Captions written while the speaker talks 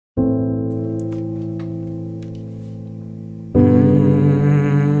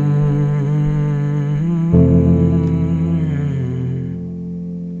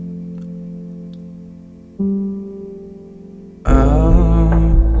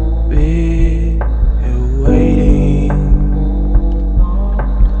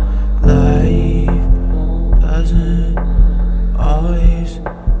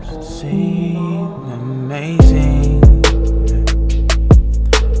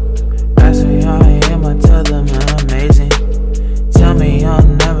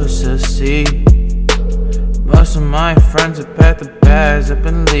friends have packed the bags up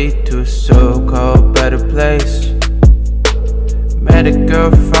and lead to a so-called better place. Met a girl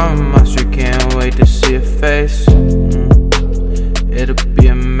from Austria, can't wait to see her face. It'll be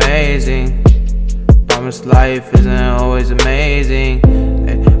amazing. Promise life isn't always amazing.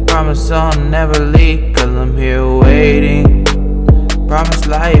 Hey, promise I'll never leave, cause I'm here waiting. Promise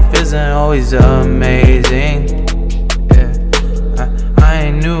life isn't always amazing. I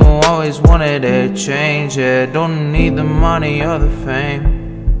knew I always wanted a change, yeah. Don't need the money or the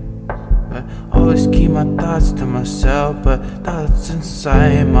fame, but always keep my thoughts to myself, but thoughts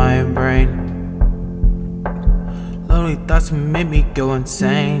inside my brain. Lonely thoughts made me go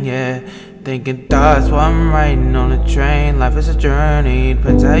insane, yeah. Thinking thoughts while I'm riding on a train. Life is a journey,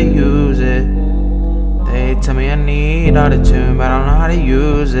 depends how you use it. They tell me I need autotune, but I don't know how to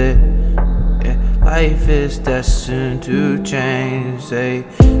use it. Life is destined to change. They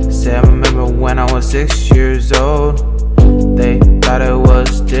say I remember when I was 6 years old. They thought it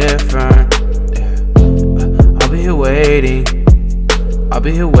was different. I'll be here waiting. I'll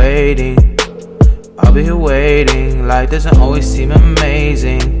be here waiting. I'll be here waiting. Life doesn't always seem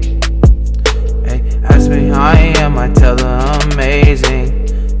amazing. Hey, ask me how I am, I tell them amazing.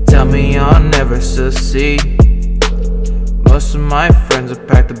 Tell me I'll never succeed. Most of my friends have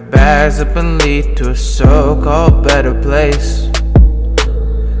packed the bags up and lead to a so-called better place.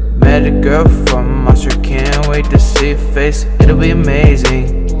 Met a girl from Austria, can't wait to see her face. It'll be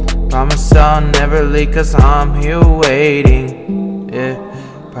amazing. Promise I'll never leave, cause I'm here waiting. Yeah,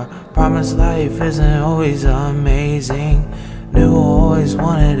 promise life isn't always amazing. Knew I always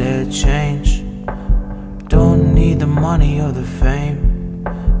wanted a change. Don't need the money or the fame,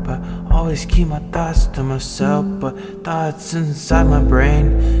 but always keep my thoughts to myself, but thoughts inside my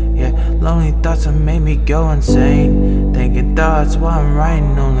brain. Yeah, lonely thoughts that made me go insane. Thinking thoughts while I'm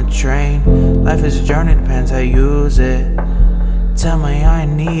riding on the train. Life is a journey, depends how you use it. Tell me I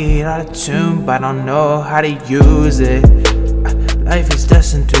need autotune, but I don't know how to use it. Life is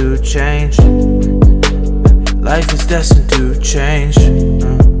destined to change. Life is destined to change.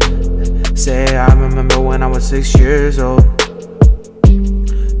 Say I remember when I was 6 years old.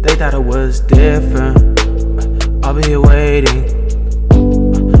 They thought it was different. I'll be here waiting.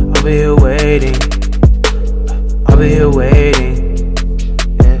 I'll be here waiting. I'll be here waiting.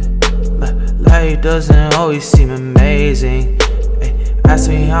 Yeah, life doesn't always seem amazing. Hey, ask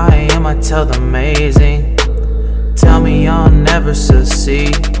me how I am, I tell them amazing. Tell me I'll never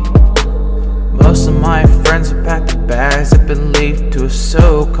succeed. Most of my friends have packed the bags up and leave to a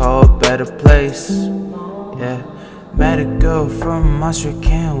so-called better place. Yeah. Met a girl from Austria,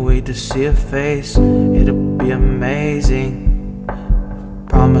 can't wait to see her face. It'll be amazing.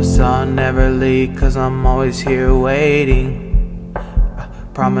 Promise I'll never leave, cause I'm always here waiting.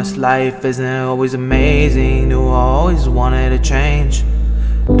 Promise life isn't always amazing. Knew I always wanted a change.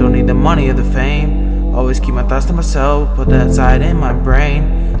 Don't need the money or the fame. Always keep my thoughts to myself, put that side in my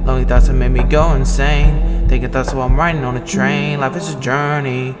brain. Lonely thoughts that made me go insane. Thinking thoughts while I'm riding on a train. Life is a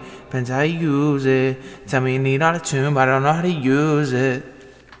journey, depends how you use it. Tell me you need autotune, but I don't know how to use it.